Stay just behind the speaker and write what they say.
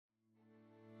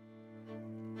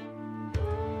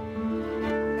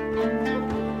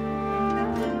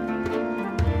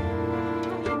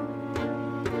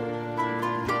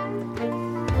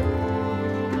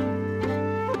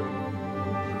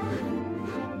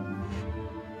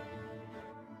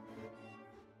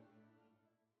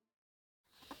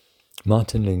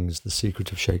Martin Ling's The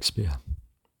Secret of Shakespeare,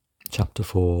 Chapter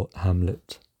 4,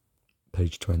 Hamlet,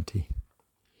 page 20.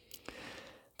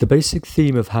 The basic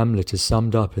theme of Hamlet is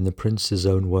summed up in the prince's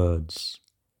own words.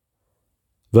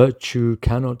 Virtue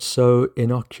cannot so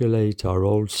inoculate our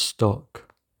old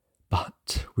stock,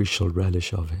 but we shall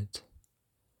relish of it.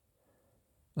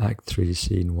 Act 3,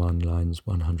 Scene 1, lines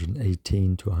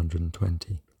 118 to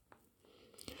 120.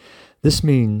 This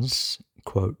means,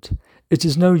 quote, it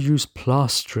is no use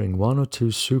plastering one or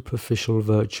two superficial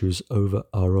virtues over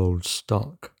our old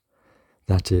stock,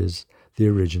 that is, the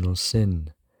original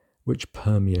sin, which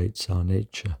permeates our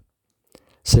nature,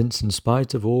 since in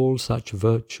spite of all such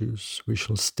virtues we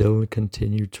shall still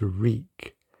continue to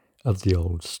reek of the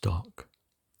old stock.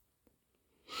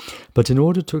 But in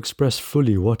order to express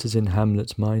fully what is in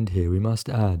Hamlet's mind here, we must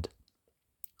add,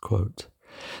 quote,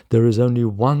 there is only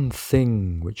one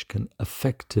thing which can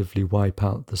effectively wipe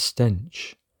out the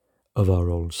stench of our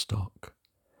old stock,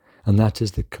 and that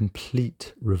is the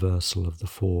complete reversal of the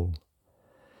fall,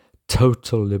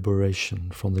 total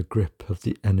liberation from the grip of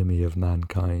the enemy of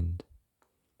mankind.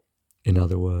 In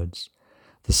other words,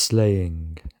 the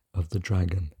slaying of the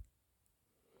dragon.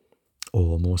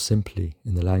 Or more simply,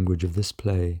 in the language of this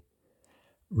play,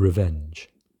 revenge.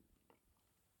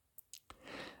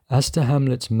 As to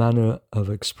Hamlet's manner of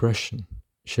expression,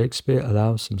 Shakespeare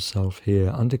allows himself here,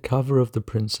 under cover of the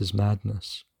prince's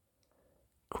madness,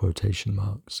 quotation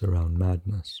marks around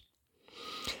madness,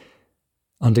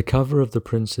 under cover of the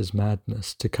prince's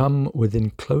madness, to come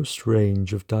within close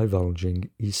range of divulging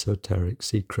esoteric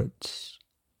secrets.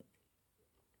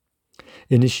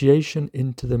 Initiation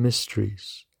into the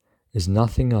mysteries is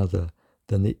nothing other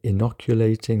than the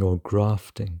inoculating or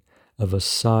grafting of a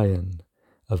scion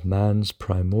of man's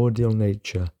primordial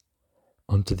nature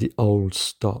onto the old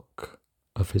stock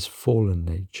of his fallen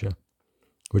nature,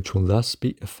 which will thus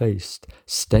be effaced,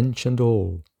 stench and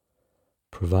all,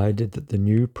 provided that the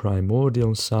new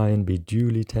primordial scion be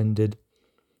duly tended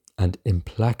and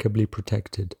implacably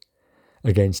protected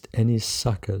against any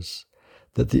succours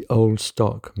that the old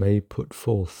stock may put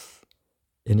forth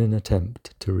in an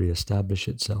attempt to re-establish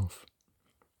itself.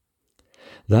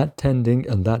 That tending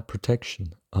and that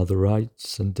protection are the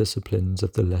rites and disciplines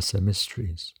of the lesser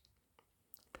mysteries,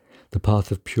 the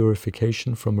path of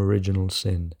purification from original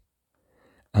sin,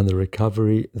 and the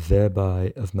recovery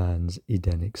thereby of man's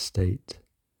Edenic state.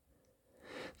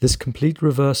 This complete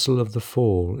reversal of the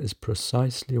fall is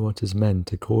precisely what is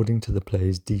meant according to the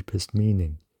play's deepest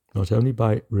meaning, not only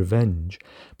by revenge,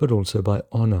 but also by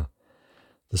honour,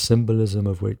 the symbolism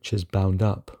of which is bound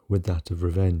up with that of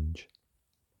revenge.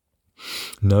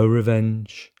 No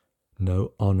revenge,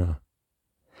 no honour.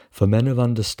 For men of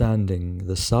understanding,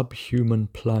 the subhuman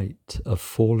plight of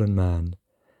fallen man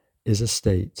is a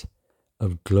state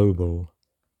of global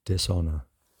dishonour.